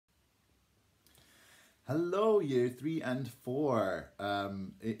Hello, year 3 and 4.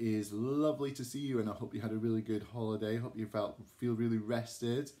 It is lovely to see you, and I hope you had a really good holiday. Hope you feel really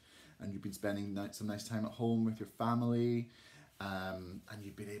rested, and you've been spending some nice time at home with your family, and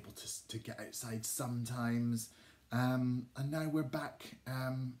you've been able to get outside sometimes. And now we're back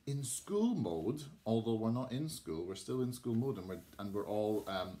in school mode. Although we're not in school, we're still in school mode, and we're all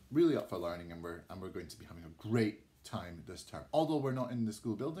really up for learning, and we're going to be having a great time this term. Although we're not in the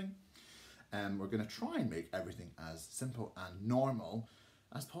school building. We're going to try and make everything as simple and normal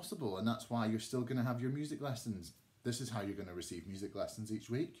as possible, and that's why you're still going to have your music lessons. This is how you're going to receive music lessons each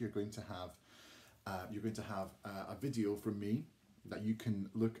week. You're going to have a video from me that you can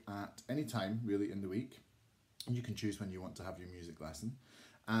look at any time really in the week. You can choose when you want to have your music lesson,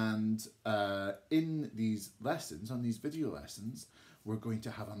 and in these lessons, on these video lessons, we're going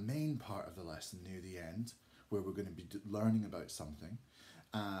to have a main part of the lesson near the end where we're going to be learning about something.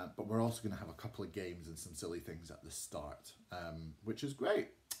 But we're also going to have a couple of games and some silly things at the start, which is great.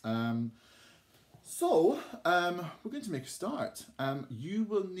 So we're going to make a start. You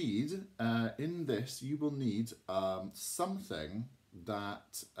will need, something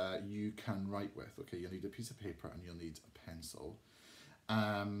that you can write with. Okay, you'll need a piece of paper and you'll need a pencil.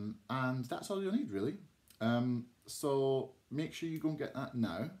 And that's all you'll need, really. So make sure you go and get that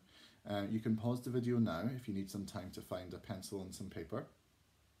now. You can pause the video now if you need some time to find a pencil and some paper.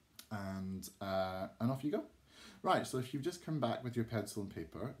 And off you go. Right, so if you've just come back with your pencil and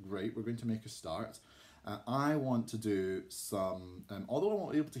paper, great, we're going to make a start. I want to do some, although I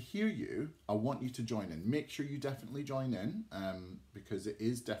won't be able to hear you, I want you to join in. Make sure you definitely join in, because it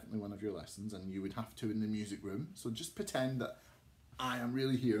is definitely one of your lessons, and you would have to in the music room. So just pretend that I am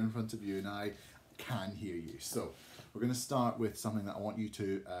really here in front of you and I can hear you. So we're going to start with something that I want you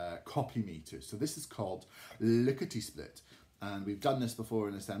to copy me to. So this is called lickety-split. And we've done this before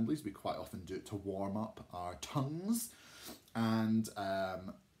in assemblies. We quite often do it to warm up our tongues. And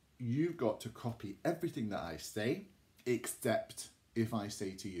you've got to copy everything that I say, except if I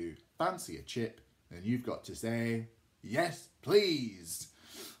say to you, fancy a chip, then you've got to say, yes, please.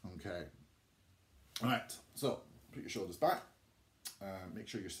 Okay. All right, so put your shoulders back. Make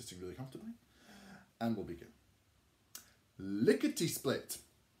sure you're sitting really comfortably. And we'll begin. Lickety-split.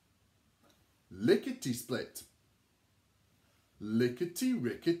 Lickety-split.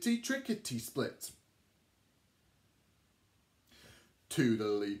 Lickety-rickety-trickety-split.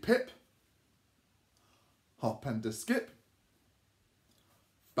 Toodly-pip. Hop and a skip.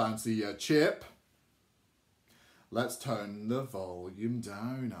 Fancy a chip. Let's turn the volume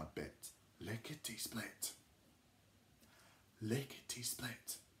down a bit. Lickety-split.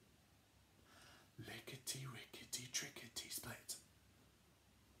 Lickety-split. Lickety-rickety-trickety-split.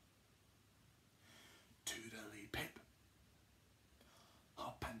 Toodly-pip.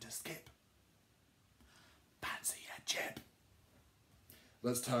 Hop and a skip. Fancy a chip.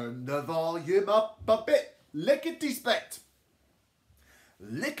 Let's turn the volume up a bit. Lickety-split.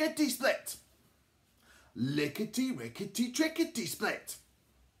 Lickety-split. Lickety-rickety-trickety-split.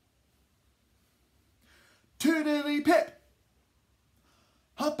 Toodly-pip.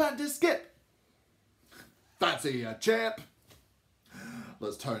 Hop and a skip. Fancy a chip.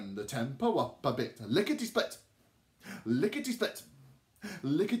 Let's turn the tempo up a bit. Lickety-split. Lickety-split.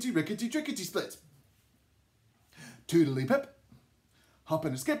 Lickety-rickety-trickety-split. Toodly-pip. Hop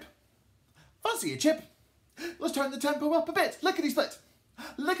and a skip. Fancy a chip. Let's turn the tempo up a bit. Lickety-split.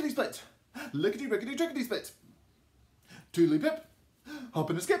 Lickety-split. Lickety-rickety-trickety-split. Toodly-pip. Hop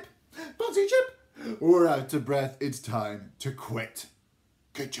and a skip. Fancy a chip. We're out of breath. It's time to quit.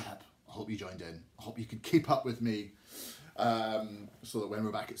 Good job. I hope you joined in. I hope you can keep up with me. So that when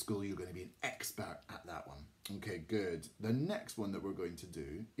we're back at school, you're going to be an expert at that one. Okay, good. The next one that we're going to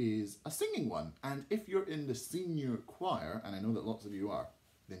do is a singing one. And if you're in the senior choir, and I know that lots of you are,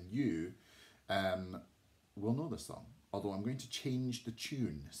 then you will know this song. Although I'm going to change the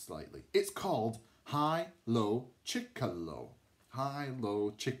tune slightly. It's called High, Low, Chicka-Low. High,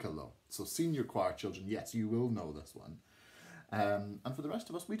 Low, Chicka-Low. So senior choir children, yes, you will know this one. And for the rest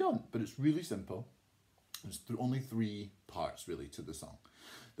of us, we don't. But it's really simple. There's only 3 parts, really, to the song.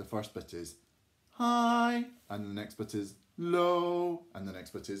 The first bit is high, and the next bit is low, and the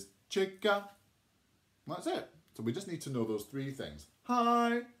next bit is chicka. That's it. So we just need to know those 3 things.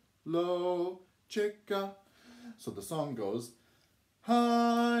 High, low, chicka. So the song goes,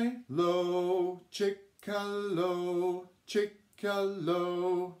 high, low, chicka, low, chicka,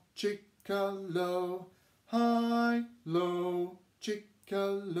 low, chicka, low, high, low,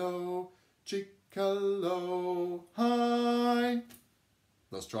 chicka, low, chicka, low, high.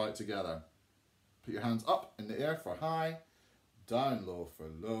 Let's try it together. Put your hands up in the air for high, down low for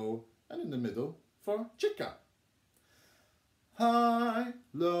low, and in the middle for chica. High,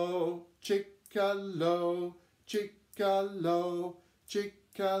 low, chica, low, chica, low,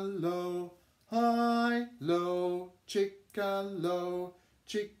 chica, low. High, low, chica, low,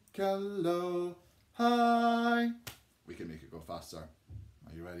 chica, low, high. We can make it go faster.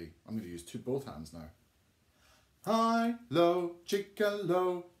 Are you ready? I'm going to use both hands now. High, low, chica,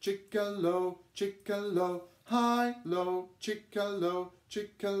 low, chica, low, chica, low. High, low, chica, low,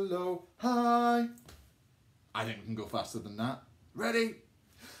 chica, low, high. I think we can go faster than that. Ready?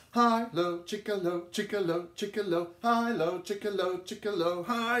 High, low, chica, low, chica, low, chica, low. High, low, chica, low, chica, low,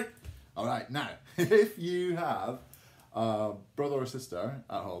 high. All right, now, if you have a brother or sister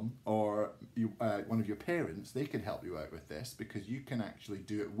at home, or one of your parents, they can help you out with this because you can actually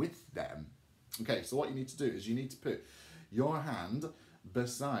do it with them. Okay, so what you need to do is you need to put your hand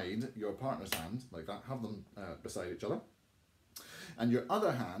beside your partner's hand, like that, have them beside each other. And your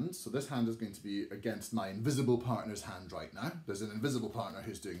other hand, so this hand is going to be against my invisible partner's hand right now. There's an invisible partner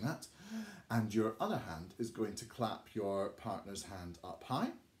who's doing that. And your other hand is going to clap your partner's hand up high.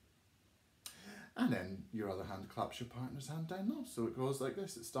 And then your other hand claps your partner's hand down low. So it goes like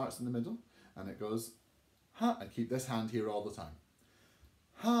this. It starts in the middle and it goes, ha, and keep this hand here all the time.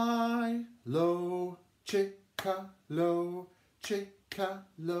 High, low, chica, low, chica,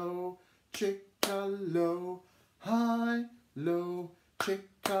 low, chica, low, high, low,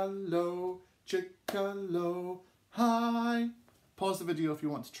 chica, low, chica, low, high. Pause the video if you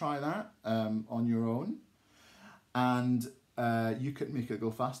want to try that on your own. And you can make it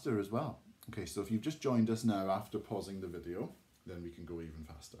go faster as well. Okay, so if you've just joined us now after pausing the video, then we can go even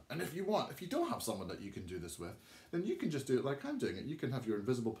faster. And if you want, if you don't have someone that you can do this with, then you can just do it like I'm doing it. You can have your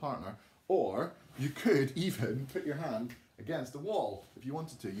invisible partner, or you could even put your hand against the wall if you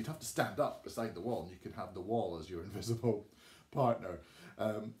wanted to. You'd have to stand up beside the wall and you could have the wall as your invisible partner.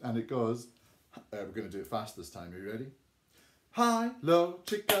 And it goes, we're going to do it fast this time. Are you ready? High, low,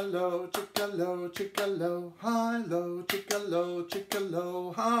 chica, low, chica, low, chica, low, high, low, chica, low, chica,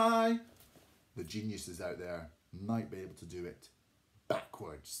 low, high. The geniuses out there might be able to do it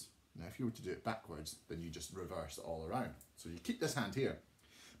backwards. Now, if you were to do it backwards, then you just reverse it all around. So you keep this hand here,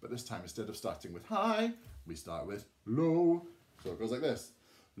 but this time instead of starting with high, we start with low. So it goes like this.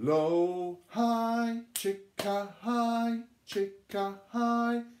 Low, high, chica, high, chica,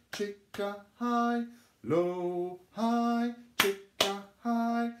 high, chica, high, low, high, chica,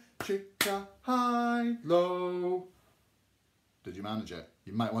 high, chica, high, low. Did you manage it?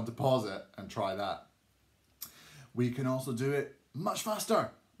 You might want to pause it and try that. We can also do it much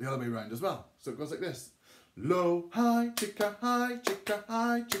faster, the other way around as well. So it goes like this. Low, high, chica, high, chica,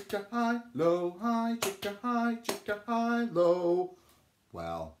 high, chica, high, low, high, chica, high, low.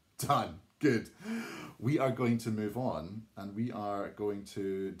 Well done. Good. We are going to move on and we are going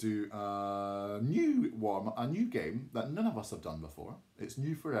to do a new game that none of us have done before. It's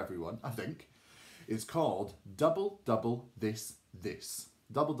new for everyone, I think. It's called Double, Double, This, This.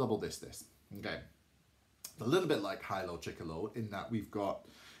 Double, Double, This, This. Okay. It's a little bit like High, Low, Chica, Low in that we've got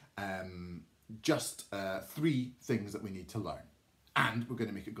just 3 things that we need to learn. And we're going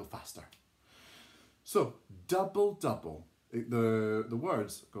to make it go faster. So, double, double. The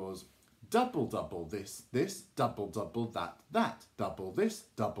words goes double, double, this, this, double, double, that, that, double this,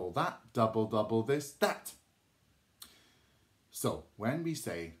 double that, double, double, this, that. So, when we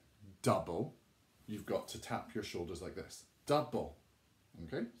say double, you've got to tap your shoulders like this. Double.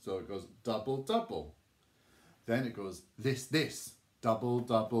 Okay, so it goes double, double. Then it goes this, this. Double,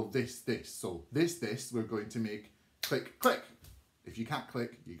 double, this, this. So this, this, we're going to make click, click. If you can't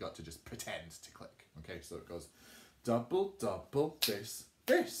click, you got to just pretend to click. Okay, so it goes double, double, this,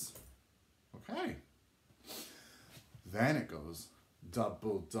 this. Okay. Then it goes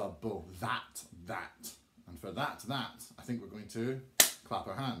double, double, that, that. And for that, that, I think we're going to clap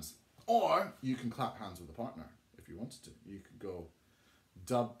our hands. Or you can clap hands with a partner if you wanted to. You could go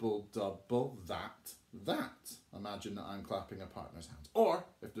double, double, that, that. Imagine that I'm clapping a partner's hands. Or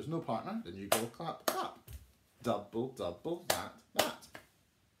if there's no partner, then you go clap, clap. Double, double, that, that.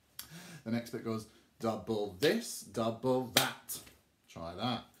 The next bit goes double this, double that. Try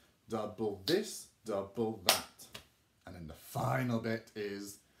that. Double this, double that. And then the final bit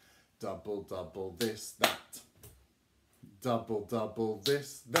is double, double, this, that. Double, double,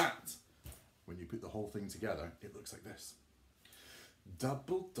 this, that. When you put the whole thing together, it looks like this.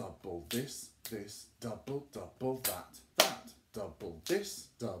 Double, double, this, this, double, double, that, that. Double this,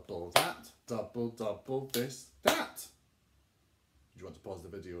 double that, double, double, this, that. Do you want to pause the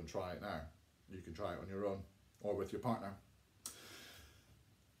video and try it now? You can try it on your own or with your partner.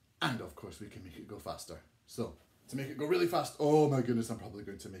 And of course we can make it go faster. So, to make it go really fast. Oh my goodness, I'm probably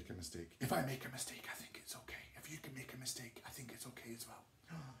going to make a mistake. If I make a mistake, I think it's okay. If you can make a mistake, I think it's okay as well.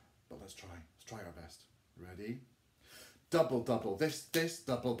 But let's try. Let's try our best. Ready? Double, double, this,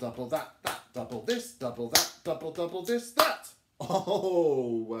 double, double, that, double, this, double, that, double, this, that.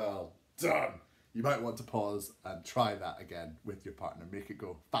 Oh, well done. You might want to pause and try that again with your partner. Make it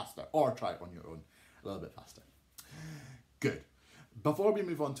go faster, or try it on your own a little bit faster. Good. Before we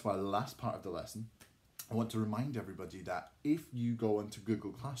move on to our last part of the lesson, I want to remind everybody that if you go into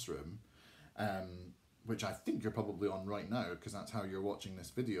Google Classroom, which I think you're probably on right now because that's how you're watching this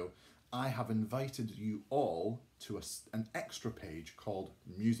video, I have invited you all to an extra page called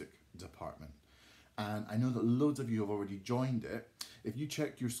Music Department. And I know that loads of you have already joined it. If you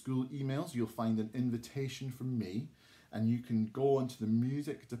check your school emails, you'll find an invitation from me, and you can go onto the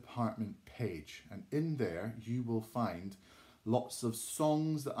Music Department page. And in there, you will find lots of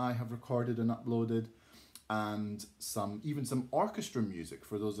songs that I have recorded and uploaded, and even some orchestra music.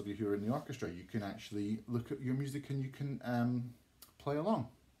 For those of you who are in the orchestra, you can actually look at your music and you can play along.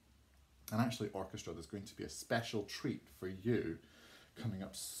 And actually, orchestra, there's going to be a special treat for you coming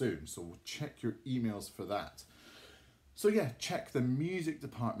up soon. So we'll check your emails for that. So yeah, check the Music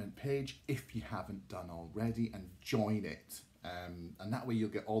Department page if you haven't done already and join it. And that way you'll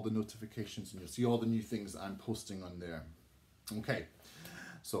get all the notifications and you'll see all the new things that I'm posting on there. Okay,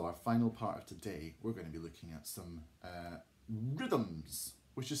 so our final part of today, we're going to be looking at some rhythms,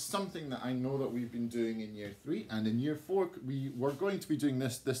 which is something that I know that we've been doing in year 3, and in year 4 we were going to be doing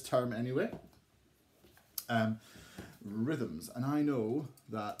this term anyway. Rhythms, and I know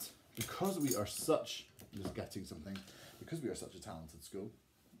that because we are such a talented school,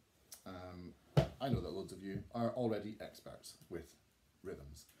 I know that loads of you are already experts with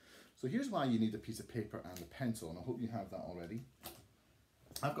rhythms. So here's why you need a piece of paper and a pencil, and I hope you have that already.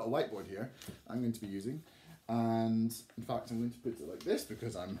 I've got a whiteboard here I'm going to be using, and in fact I'm going to put it like this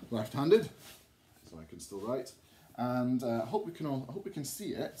because I'm left-handed, so I can still write. And I hope we can see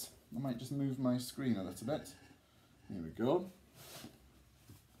it. I might just move my screen a little bit. Here we go.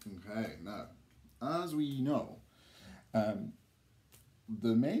 Okay, now, as we know,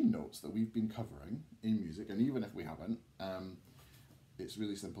 the main notes that we've been covering in music, and even if we haven't, it's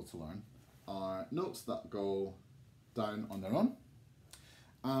really simple to learn, are notes that go down on their own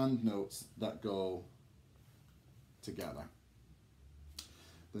and notes that go together.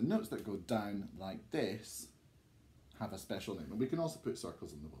 The notes that go down like this have a special name, and we can also put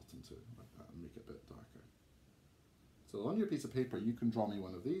circles on the bottom too, like that, and make it a bit darker. So on your piece of paper you can draw me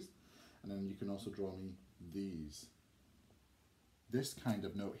one of these, and then you can also draw me these. This kind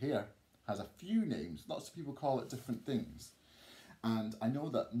of note here has a few names. Lots of people call it different things. And I know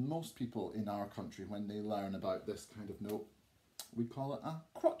that most people in our country, when they learn about this kind of note, we call it a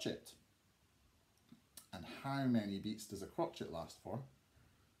crotchet. And how many beats does a crotchet last for?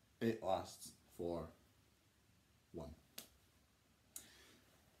 It lasts for 1.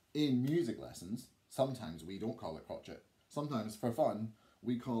 In music lessons, sometimes we don't call it crotchet. Sometimes, for fun,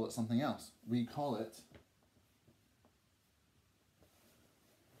 we call it something else. We call it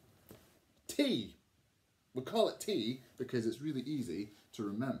T. We call it T because it's really easy to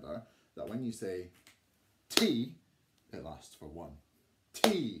remember that when you say T, it lasts for 1.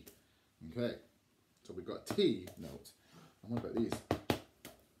 T. Okay, so we've got a T note. And what about these?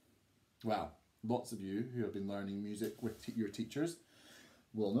 Well, lots of you who have been learning music with your teachers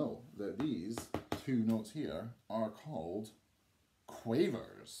will know that these 2 notes here are called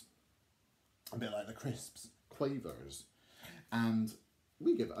quavers. A bit like the crisps, quavers. And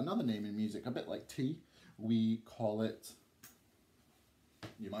we give it another name in music, a bit like T. We call it,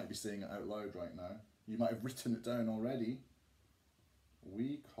 you might be saying it out loud right now, you might have written it down already.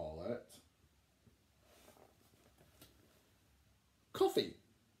 We call it coffee.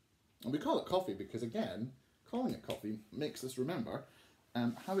 And we call it coffee because, again, calling it coffee makes us remember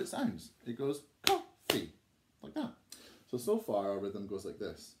how it sounds. It goes coffee, like that. So far our rhythm goes like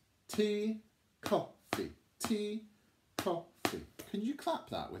this. Tea, coffee, tea, coffee. Can you clap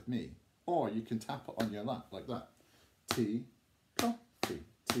that with me? Or you can tap it on your lap like that. Tea, coffee,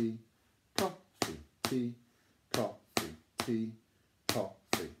 tea, coffee, tea, coffee, tea,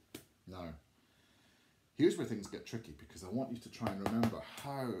 coffee. Now, here's where things get tricky because I want you to try and remember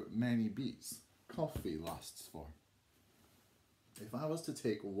how many beats coffee lasts for. If I was to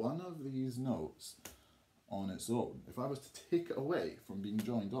take one of these notes on its own, if I was to take it away from being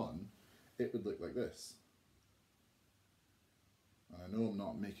joined on, it would look like this. And I know I'm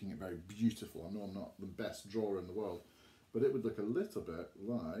not making it very beautiful, I know I'm not the best drawer in the world, but it would look a little bit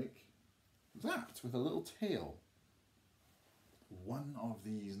like that with a little tail. One of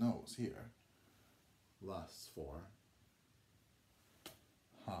these notes here lasts for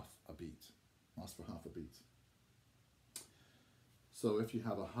half a beat. Lasts for half a beat. So if you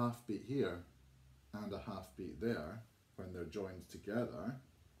have a half beat here and a half beat there, when they're joined together,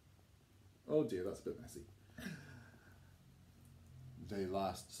 oh dear, that's a bit messy. They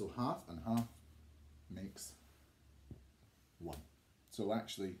last, so half and half makes 1. So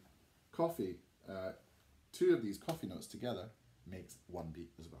actually, coffee, 2 of these coffee notes together makes 1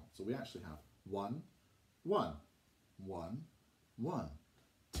 beat as well. So we actually have 1, 1, 1, 1,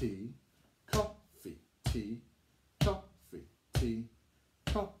 tea, coffee, tea, coffee, tea,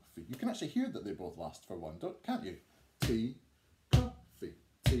 coffee. You can actually hear that they both last for 1, can't you? Tea, coffee,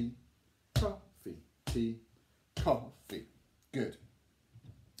 tea, coffee, tea, coffee. Good.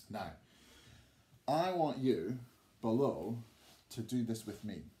 Now, I want you below to do this with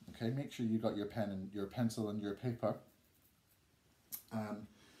me. Okay, make sure you got your pen and your pencil and your paper.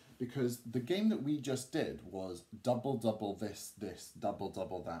 Because the game that we just did was double this,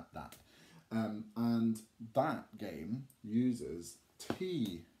 double that. And that game uses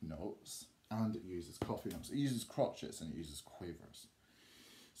tea notes and it uses coffee notes. It uses crotchets and it uses quavers.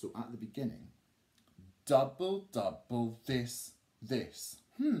 So at the beginning, double this.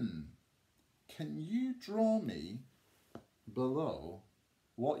 Can you draw me below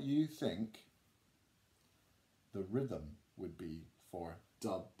what you think the rhythm would be for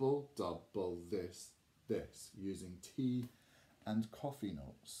double this, using tea and coffee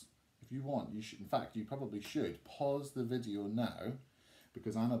notes? If you want, you should, in fact, you probably should pause the video now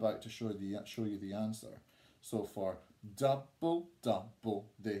because I'm about to show you the answer. So for double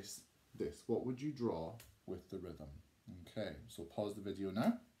this, what would you draw with the rhythm? Okay, so pause the video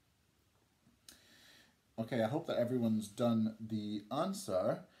now. Okay, I hope that everyone's done the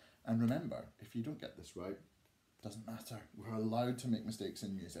answer. And remember, if you don't get this right, doesn't matter. We're allowed to make mistakes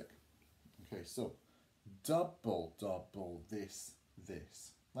in music. Okay, so double this.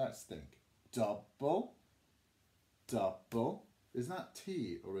 Let's think. Double. Is that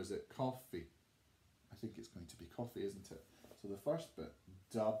tea or is it coffee? I think it's going to be coffee, isn't it? So the first bit,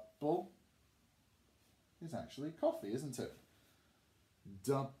 double, is actually coffee, isn't it?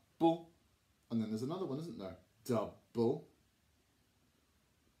 Double. And then there's another one, isn't there? Double.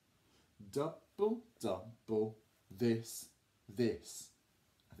 This.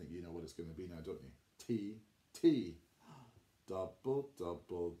 I think you know what it's going to be now, don't you? Tea. Double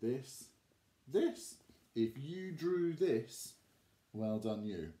this. If you drew this, well done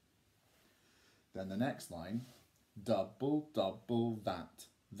you. Then the next line, double that.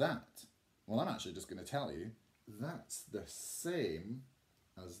 Well, I'm actually just going to tell you, that's the same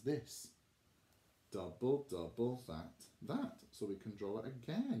as this. Double that. So we can draw it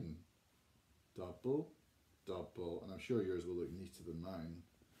again. Double, and I'm sure yours will look neater than mine.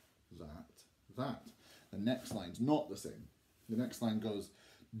 That. The next line's not the same. The next line goes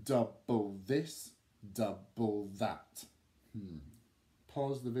double this, double that.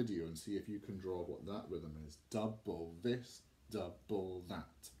 Pause the video and see if you can draw what that rhythm is. Double this, double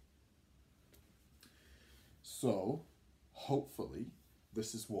that. So, hopefully,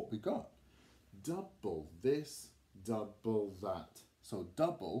 this is what we got. Double this, double that. So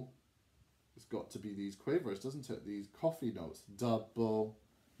double, it's got to be these quavers, doesn't it? These coffee notes. Double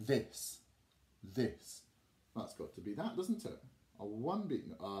this. That's got to be that, doesn't it? A 1 beat,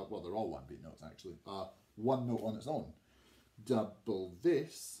 well, they're all 1 beat notes actually. 1 note on its own. Double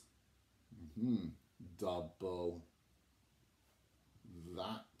this. Double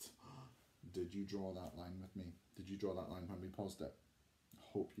that. Did you draw that line with me? Did you draw that line when we paused it?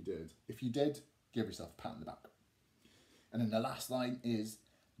 Hope you did. If you did, give yourself a pat on the back. And then the last line is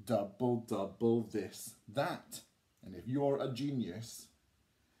double this, that. And if you're a genius,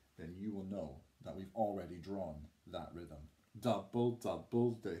 then you will know that we've already drawn that rhythm. Double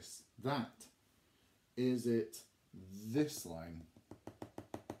this, that. Is it this line?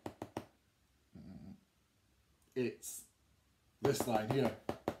 It's this line here.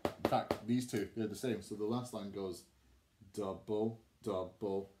 In fact, these two, they're the same. So the last line goes double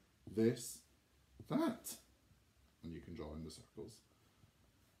this, that. And you can draw in the circles.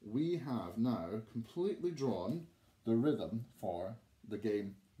 We have now completely drawn the rhythm for the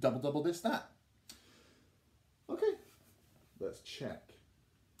game double this, that. Okay, let's check.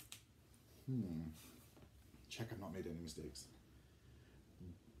 Check I've not made any mistakes.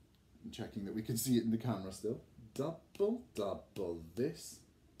 Checking that we can see it in the camera still. Double this.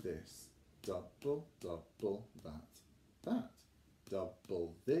 Double that.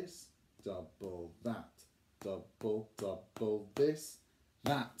 Double this, double that. Double this,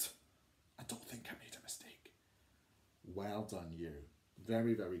 that. I don't think I made a mistake. Well done you.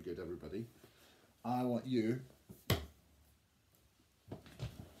 Very good, everybody. I want you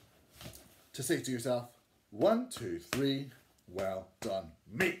to say to yourself, 1, 2, 3, well done,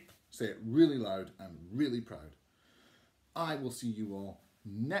 me. Say it really loud and really proud. I will see you all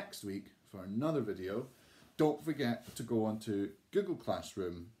next week for another video. Don't forget to go onto Google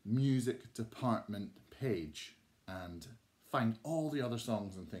Classroom music department page and find all the other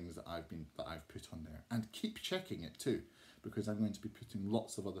songs and things that I've put on there, and keep checking it too, because I'm going to be putting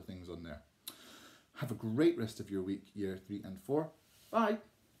lots of other things on there. Have a great rest of your week, year 3 and 4. Bye.